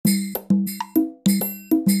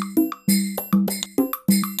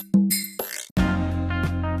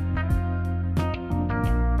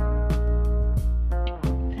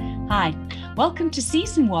Welcome to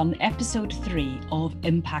Season 1, Episode 3 of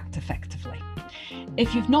Impact Effectively.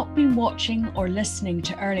 If you've not been watching or listening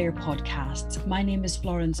to earlier podcasts, my name is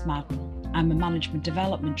Florence Madden. I'm a management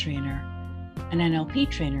development trainer, an NLP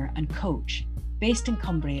trainer and coach based in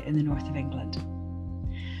Cumbria in the north of England.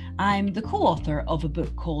 I'm the co-author of a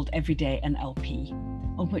book called Everyday NLP,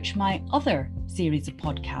 on which my other series of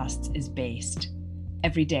podcasts is based,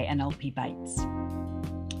 Everyday NLP Bites.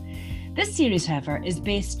 This series, however, is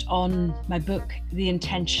based on my book, The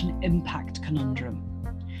Intention Impact Conundrum.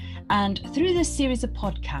 And through this series of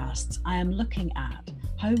podcasts, I am looking at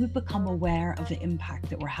how we become aware of the impact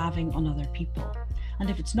that we're having on other people. And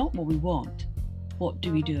if it's not what we want, what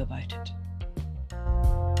do we do about it?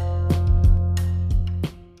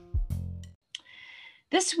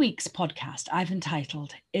 This week's podcast I've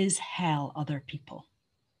entitled, Is Hell Other People?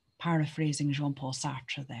 Paraphrasing Jean-Paul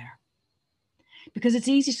Sartre there. Because it's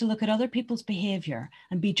easy to look at other people's behaviour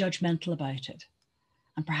and be judgmental about it,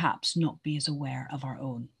 and perhaps not be as aware of our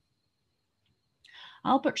own.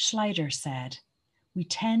 Albert Schleider said, we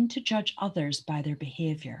tend to judge others by their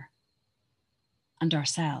behaviour and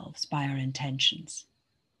ourselves by our intentions.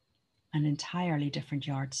 An entirely different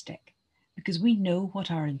yardstick, because we know what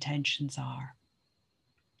our intentions are,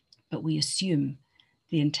 but we assume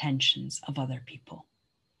the intentions of other people,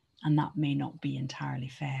 and that may not be entirely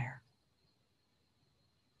fair.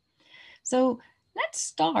 So let's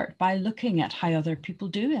start by looking at how other people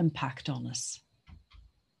do impact on us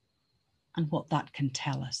and what that can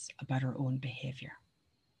tell us about our own behaviour.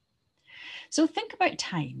 So think about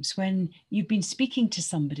times when you've been speaking to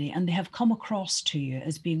somebody and they have come across to you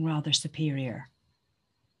as being rather superior,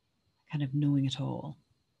 kind of knowing it all.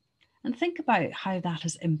 And think about how that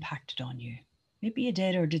has impacted on you. Maybe you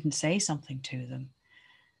did or didn't say something to them,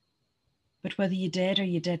 but whether you did or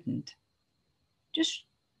you didn't, just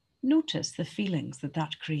notice the feelings that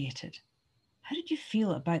that created. How did you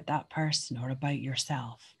feel about that person or about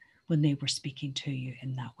yourself when they were speaking to you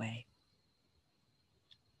in that way?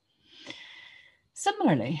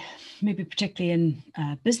 Similarly, maybe particularly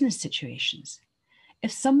in business situations,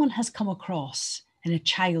 if someone has come across in a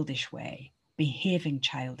childish way, behaving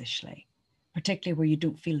childishly, particularly where you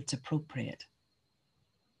don't feel it's appropriate,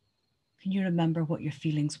 can you remember what your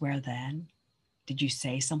feelings were then? Did you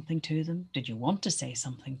say something to them? Did you want to say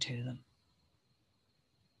something to them?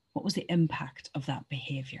 What was the impact of that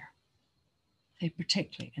behaviour,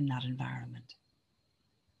 particularly in that environment?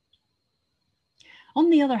 On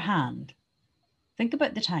the other hand, think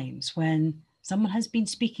about the times when someone has been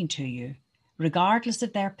speaking to you, regardless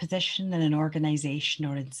of their position in an organisation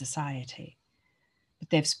or in society, but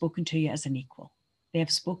they've spoken to you as an equal. They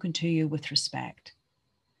have spoken to you with respect,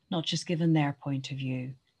 not just given their point of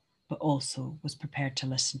view, but also was prepared to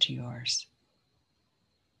listen to yours.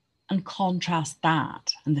 And contrast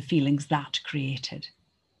that and the feelings that created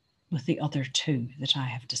with the other two that I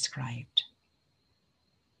have described.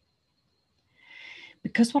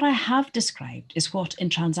 Because what I have described is what in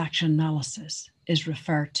transaction analysis is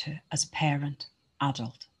referred to as parent,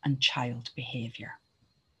 adult, and child behaviour.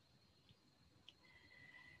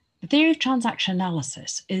 The theory of transaction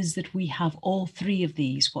analysis is that we have all three of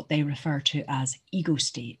these, what they refer to as ego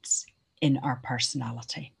states, in our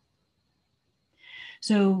personality.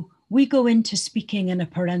 So we go into speaking in a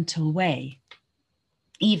parental way,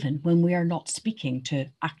 even when we are not speaking to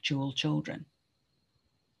actual children.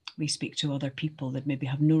 We speak to other people that maybe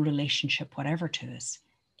have no relationship whatever to us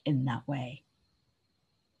in that way.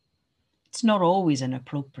 It's not always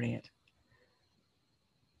inappropriate,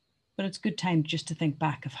 but it's a good time just to think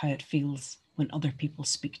back of how it feels when other people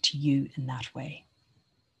speak to you in that way.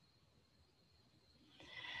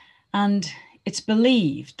 And it's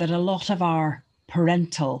believed that a lot of our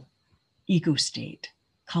parental ego state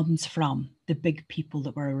comes from the big people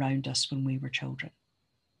that were around us when we were children.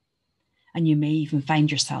 And you may even find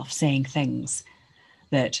yourself saying things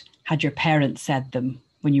that, had your parents said them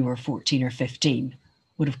when you were 14 or 15,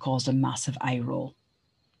 would have caused a massive eye roll.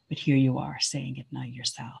 But here you are saying it now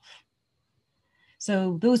yourself.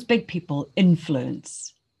 So those big people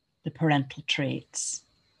influence the parental traits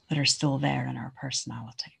that are still there in our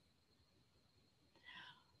personality.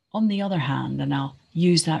 On the other hand, and I'll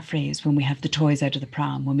use that phrase when we have the toys out of the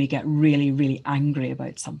pram, when we get really, really angry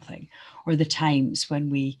about something, or the times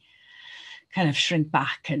when we kind of shrink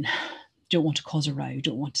back and don't want to cause a row,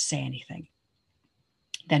 don't want to say anything,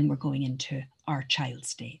 then we're going into our child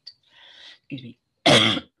state,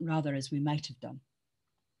 rather as we might have done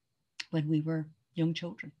when we were young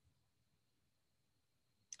children.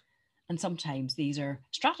 And sometimes these are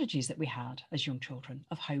strategies that we had as young children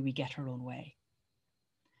of how we get our own way.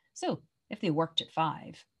 So if they worked at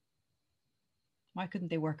 5, why couldn't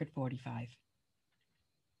they work at 45?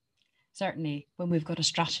 Certainly, when we've got a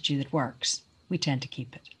strategy that works, we tend to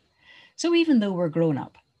keep it. So even though we're grown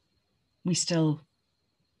up, we still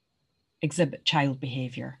exhibit child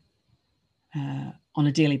behaviour on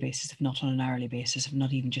a daily basis, if not on an hourly basis, if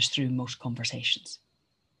not even just through most conversations.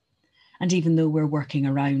 And even though we're working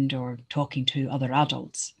around or talking to other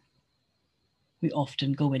adults, we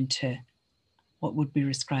often go into what would be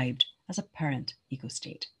described as a parent ego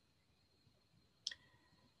state.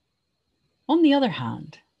 On the other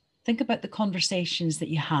hand, think about the conversations that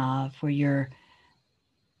you have where you're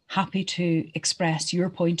happy to express your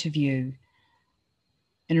point of view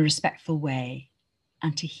in a respectful way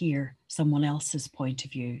and to hear someone else's point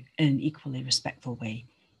of view in an equally respectful way,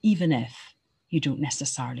 even if you don't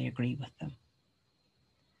necessarily agree with them.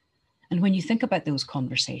 And when you think about those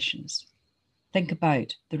conversations, think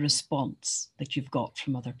about the response that you've got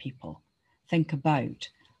from other people. Think about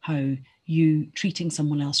how you treating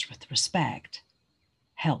someone else with respect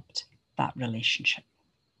helped that relationship.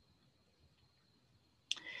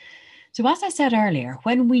 So as I said earlier,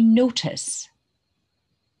 when we notice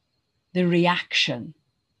the reaction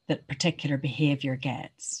that particular behaviour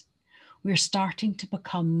gets, we're starting to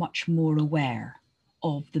become much more aware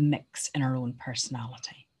of the mix in our own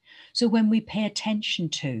personality. So when we pay attention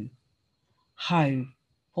to how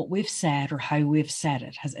what we've said or how we've said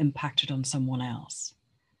it has impacted on someone else,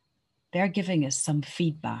 they're giving us some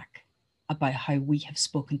feedback about how we have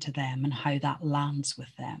spoken to them and how that lands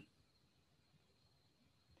with them.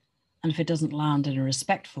 And if it doesn't land in a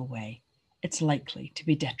respectful way, it's likely to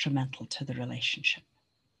be detrimental to the relationship.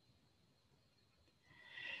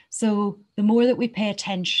 So the more that we pay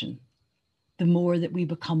attention, the more that we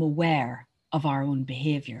become aware of our own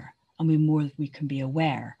behaviour, and the more that we can be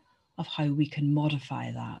aware of how we can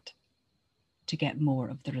modify that to get more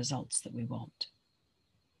of the results that we want.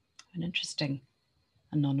 An interesting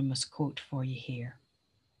anonymous quote for you here.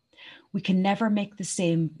 We can never make the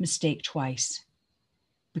same mistake twice,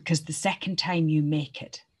 because the second time you make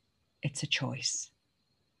it, it's a choice.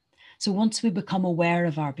 So once we become aware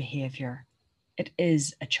of our behaviour, it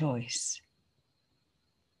is a choice.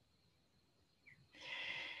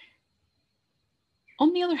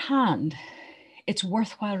 On the other hand, it's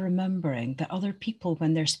worthwhile remembering that other people,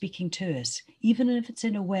 when they're speaking to us, even if it's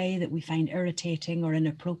in a way that we find irritating or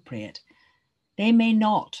inappropriate, they may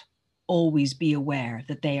not always be aware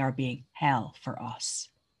that they are being hell for us.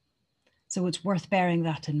 So it's worth bearing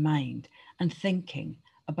that in mind and thinking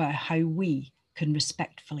about how we can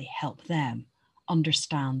respectfully help them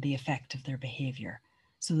understand the effect of their behaviour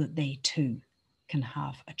so that they too can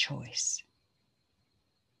have a choice.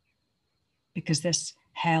 Because this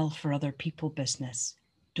hell for other people business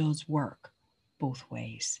does work both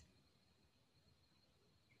ways.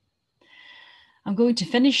 I'm going to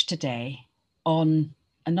finish today on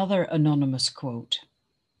another anonymous quote.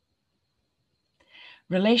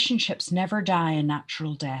 Relationships never die a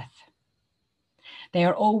natural death. They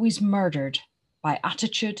are always murdered by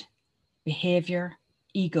attitude, behaviour,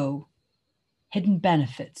 ego, hidden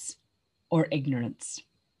benefits, or ignorance.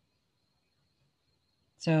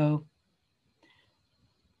 So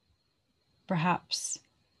perhaps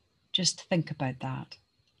just think about that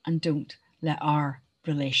and don't let our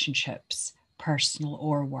relationships, personal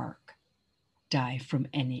or work, die from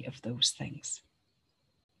any of those things.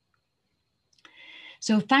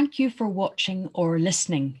 So thank you for watching or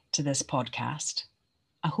listening to this podcast.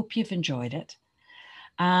 I hope you've enjoyed it.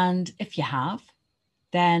 And if you have,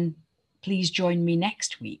 then please join me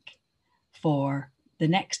next week for the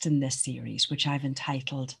next in this series, which I've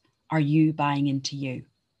entitled, Are You Buying Into You?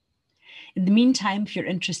 In the meantime, if you're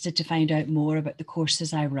interested to find out more about the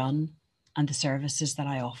courses I run and the services that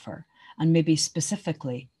I offer, and maybe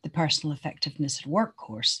specifically the Personal Effectiveness at Work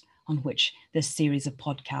course on which this series of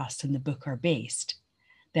podcasts and the book are based,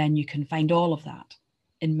 then you can find all of that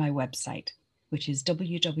in my website, which is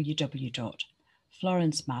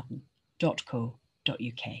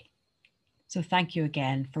www.florencemadden.co.uk. So thank you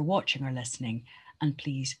again for watching or listening, and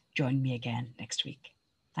please join me again next week.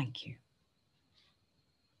 Thank you.